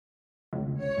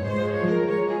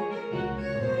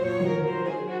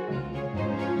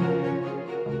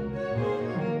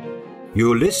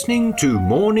You're listening to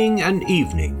Morning and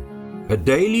Evening, a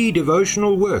daily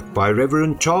devotional work by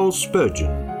Reverend Charles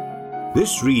Spurgeon.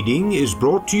 This reading is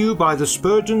brought to you by the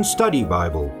Spurgeon Study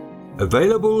Bible,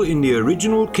 available in the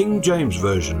original King James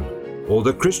Version or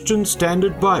the Christian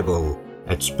Standard Bible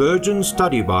at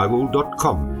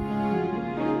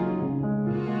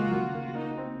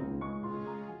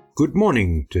spurgeonstudybible.com. Good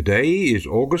morning. Today is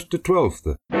August the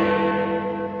 12th.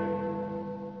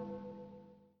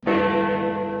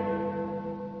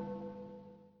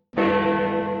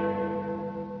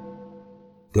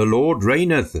 The Lord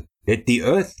reigneth, let the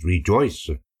earth rejoice.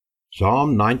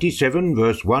 Psalm 97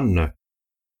 verse 1.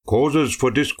 Causes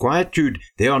for disquietude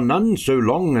there are none so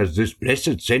long as this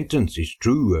blessed sentence is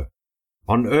true.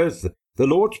 On earth the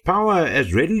Lord's power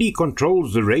as readily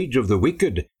controls the rage of the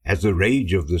wicked as the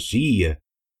rage of the sea.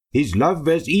 His love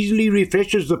as easily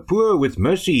refreshes the poor with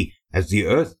mercy as the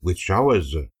earth with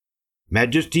showers.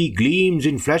 Majesty gleams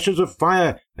in flashes of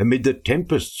fire amid the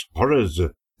tempest's horrors,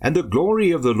 and the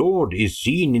glory of the Lord is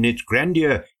seen in its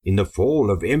grandeur in the fall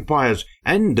of empires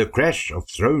and the crash of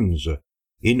thrones.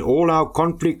 In all our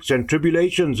conflicts and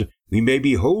tribulations we may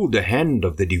behold the hand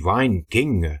of the divine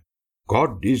King.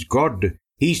 God is God.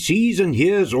 He sees and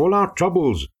hears all our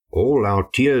troubles, all our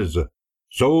tears.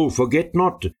 Soul, forget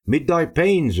not, mid thy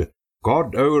pains,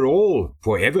 God o'er all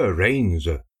for ever reigns.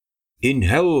 In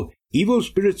hell, evil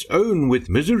spirits own with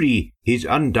misery his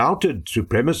undoubted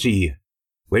supremacy.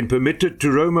 When permitted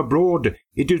to roam abroad,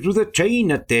 it is with a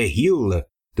chain at their heel.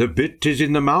 The bit is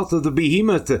in the mouth of the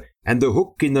behemoth, and the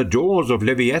hook in the jaws of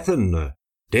Leviathan.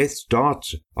 Death's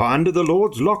darts are under the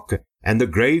Lord's lock, and the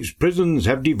grave's prisons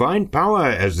have divine power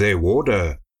as their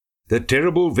warder. The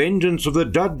terrible vengeance of the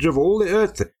judge of all the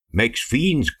earth makes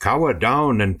fiends cower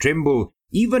down and tremble,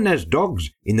 even as dogs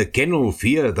in the kennel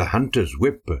fear the hunter's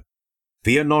whip.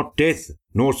 Fear not death,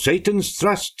 nor Satan's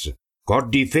thrusts.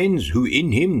 God defends who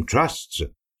in him trusts.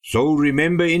 So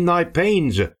remember in thy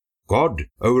pains, God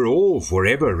o'er all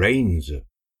forever reigns.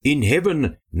 In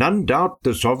heaven none doubt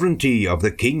the sovereignty of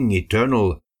the King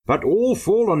eternal, but all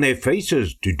fall on their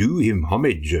faces to do him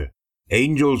homage.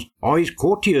 Angels are his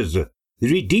courtiers, the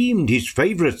redeemed his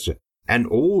favourites, and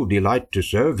all delight to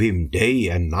serve him day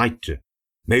and night.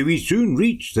 May we soon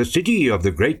reach the city of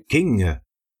the great King.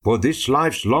 For this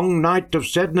life's long night of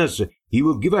sadness he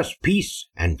will give us peace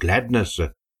and gladness.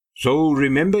 So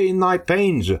remember in thy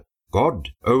pains, God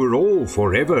o'er all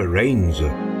forever reigns.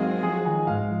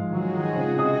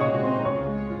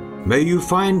 May you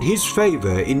find his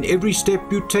favour in every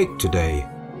step you take today,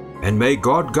 and may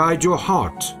God guide your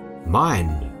heart,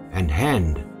 mind, and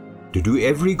hand to do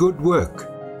every good work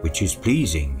which is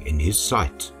pleasing in his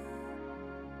sight.